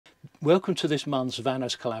Welcome to this month's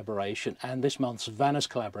Vanners collaboration, and this month's Vanners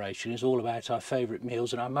collaboration is all about our favourite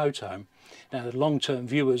meals in our motorhome. Now, the long-term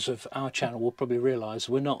viewers of our channel will probably realise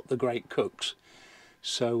we're not the great cooks,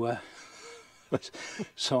 so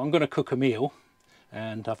I'm going to cook a meal,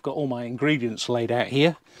 and I've got all my ingredients laid out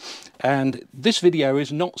here. And this video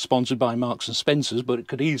is not sponsored by Marks and Spencer's, but it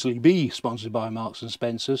could easily be sponsored by Marks and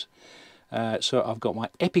Spencer's. So I've got my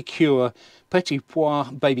Epicure Petit Pois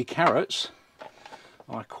baby carrots,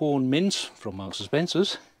 my corn mince from Marks and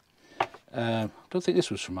Spencer's. I don't think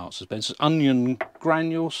this was from Marks and Spencer's. Onion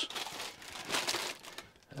granules,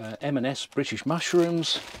 M&S British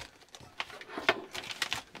mushrooms,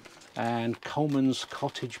 and Coleman's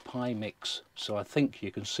cottage pie mix. So I think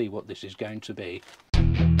you can see what this is going to be.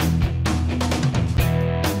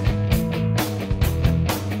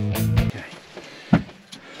 Okay.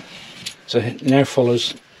 So now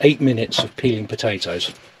follows 8 minutes of peeling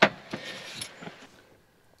potatoes.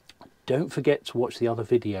 Don't forget to watch the other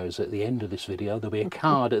videos at the end of this video. There'll be a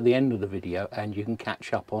card at the end of the video and you can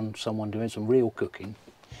catch up on someone doing some real cooking.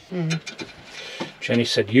 Jenny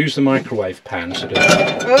said use the microwave pan to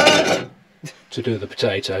do the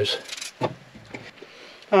potatoes.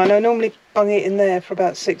 Oh, and I normally bung it in there for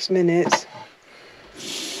about 6 minutes.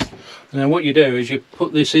 Now what you do is you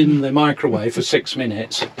put this in the microwave for 6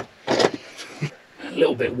 minutes. A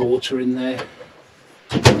little bit of water in there.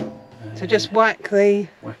 So just whack it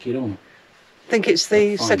on. I think it's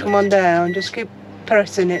the second one down. Just keep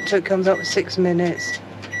pressing it till it comes up to 6 minutes.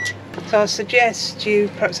 So I suggest you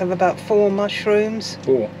perhaps have about 4 mushrooms.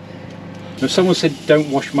 4. Now someone said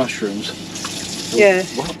don't wash mushrooms. Yeah.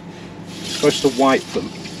 What? You're supposed to wipe them.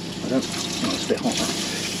 I don't. Oh, it's a bit hot now.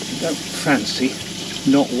 I don't fancy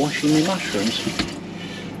not washing the mushrooms.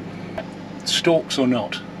 Stalks or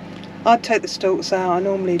not? I'd take the stalks out. I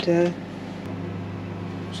normally do.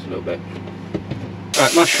 Just a little bit.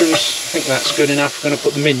 Right, mushrooms, I think that's good enough. We're going to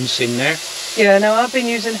put the mince in there. Yeah, no, I've been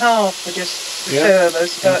using half for just the 2 of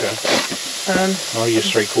us, but okay. I'll use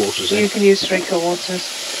 3/4 then. You can use 3/4.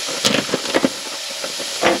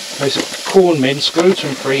 There's corn mince,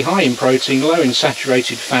 gluten-free, high in protein, low in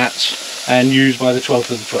saturated fats, and used by the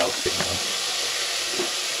 12th of the 12th.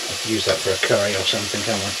 I can use that for a curry or something,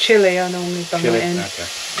 can't I? Chilli, I normally bung it in. Okay.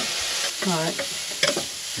 Right.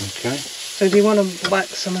 Okay. So do you want to whack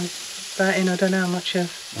some of that in? I don't know how much of...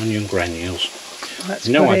 Onion granules. That's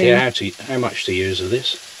no idea how much to use of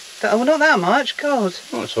this. Oh, not that much, God.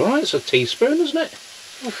 Oh, it's alright, it's a teaspoon, isn't it?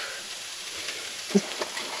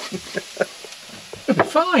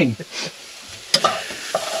 Fine.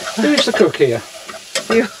 Who's the cook here?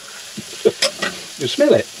 You. You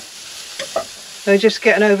smell it? They just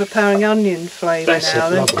get an overpowering onion flavour now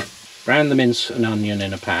then. Lovely. Brown the mince and onion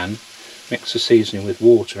in a pan, mix the seasoning with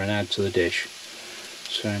water and add to the dish.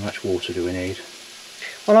 So how much water do we need?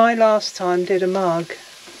 Well, I last time did a mug.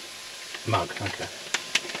 Mug, okay.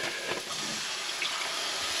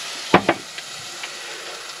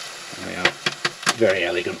 There we are. Very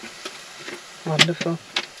elegant. Wonderful.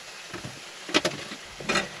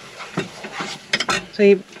 So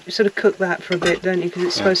you sort of cook that for a bit, don't you? Because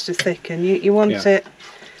it's supposed to thicken. You want it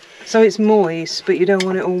so it's moist, but you don't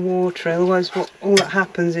want it all watery. Otherwise, all that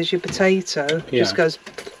happens is your potato just goes.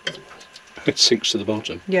 It sinks to the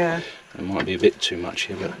bottom. Yeah. It might be a bit too much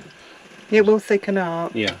here, but it will thicken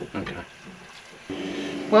up. Yeah. Okay.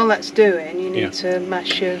 While that's doing, you need to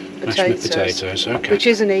mash your potatoes. Mash my potatoes. Okay. Which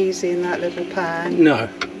isn't easy in that little pan. No.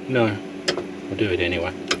 I'll do it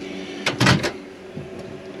anyway.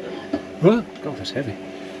 Oh, God, that's heavy.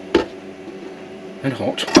 And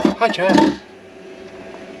hot. Hi, Chad.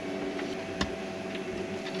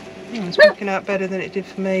 Oh, it's working out better than it did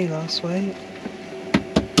for me last week.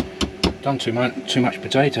 Done too much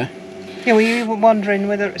potato. Yeah, well, you were wondering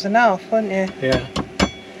whether it was enough, weren't you? Yeah.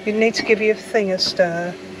 You'd need to give your thing a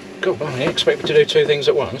stir. God, blimey, expect me to do 2 things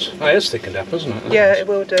at once. Oh, it's thickened up, isn't it? Yeah, it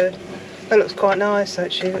will do. That looks quite nice,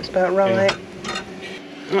 actually. It looks about right. Yeah.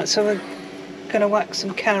 Right, so we're going to whack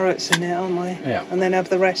some carrots in it, aren't we? Yeah. And then have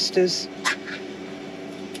the rest as...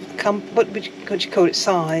 what would you call it?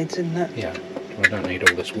 Sides, isn't it? Yeah. Well, I don't need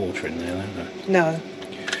all this water in there, then, do I? No.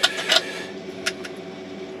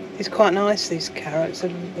 It's quite nice, these carrots, the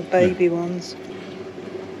baby ones.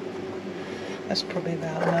 That's probably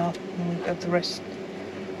about enough. And we'll have the rest.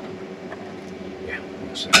 Yeah,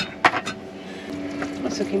 that's it.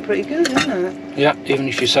 That's looking pretty good, isn't it? Yeah, even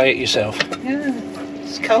if you say it yourself. Yeah,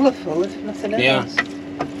 it's colourful, if nothing else. Yeah.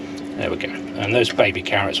 There we go. And those baby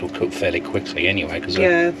carrots will cook fairly quickly anyway, because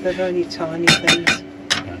they're only tiny things.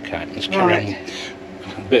 Okay, let's carry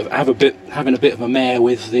on. Having a bit of a mare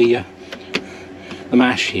with the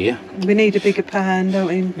mash here. We need a bigger pan, don't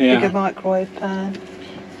we? Yeah. Bigger microwave pan.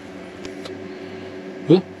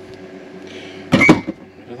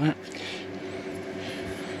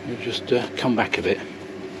 just come back a bit.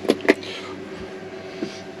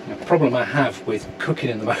 The problem I have with cooking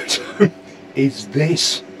in the motorhome is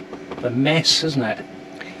this, the mess, isn't it?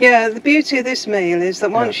 Yeah, the beauty of this meal is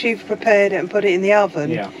that once you've prepared it and put it in the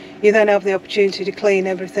oven, you then have the opportunity to clean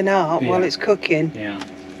everything up while it's cooking. Yeah.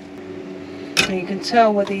 And you can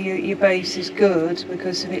tell whether your base is good,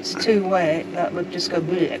 because if it's too wet, that would just go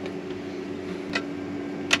blip.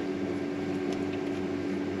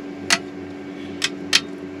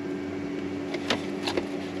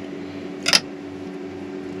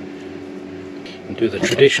 And do the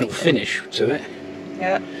traditional finish to it.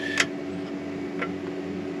 Yeah.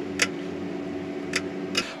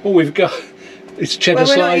 All we've got is cheddar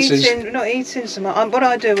slices. We're not eating so much. What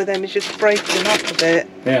I do with them is just break them up a bit.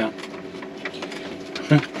 Yeah.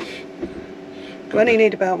 We only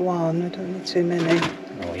need about one, I don't need too many.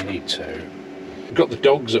 Oh, you need two. I've got the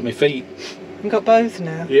dogs at my feet. You've got both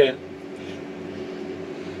now? Yeah.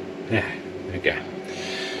 Yeah, there we go.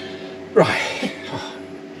 Right.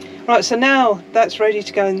 Right, so now that's ready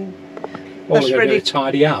to go and... That's ready to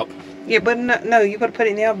tidy up. Yeah, but no, you've got to put it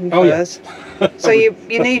in the oven first. Yeah. So you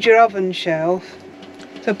need your oven shelf.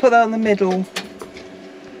 So put that on the middle.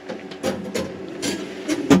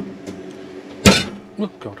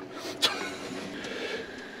 Oh God.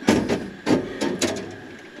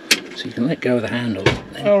 So you can let go of the handle.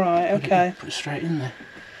 Alright, okay. Put it straight in there.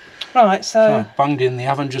 Right, so I've bunged in the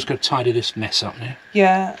oven, just got to tidy this mess up now.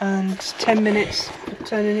 Yeah, and 10 minutes for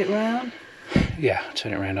turning it round. Yeah,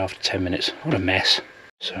 turn it around after 10 minutes. What a mess.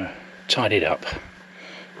 So, tidy it up.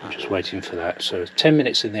 I'm just waiting for that. So, 10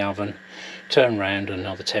 minutes in the oven, turn round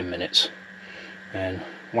another 10 minutes, and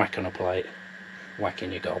whack on a plate, whack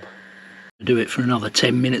in your gob. Do it for another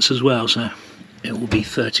 10 minutes as well, so it will be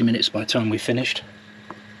 30 minutes by the time we've finished.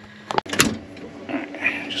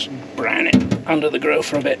 Just brown it under the grill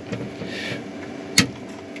for a bit.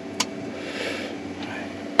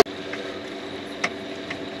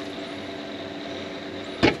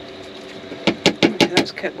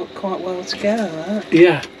 That's kept quite well together, that.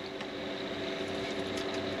 Yeah.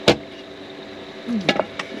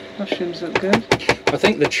 Mushrooms look good. I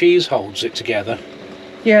think the cheese holds it together.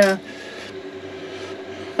 Yeah.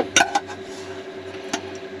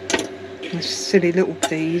 Those silly little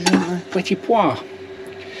peas, aren't they? Petit pois.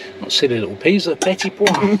 Not silly little peas, they're petit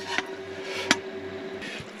pois.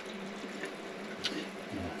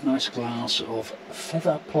 Nice glass of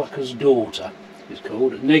Feather Plucker's Daughter, it's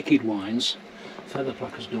called. Naked Wines, Feather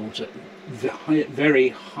Plucker's Daughter. Very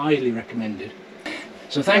highly recommended.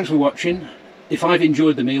 So thanks for watching. If I've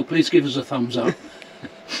enjoyed the meal, please give us a thumbs up.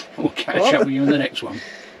 We'll catch up with you in the next one.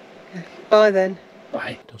 Bye then.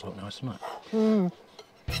 Bye. Does look nice, doesn't it?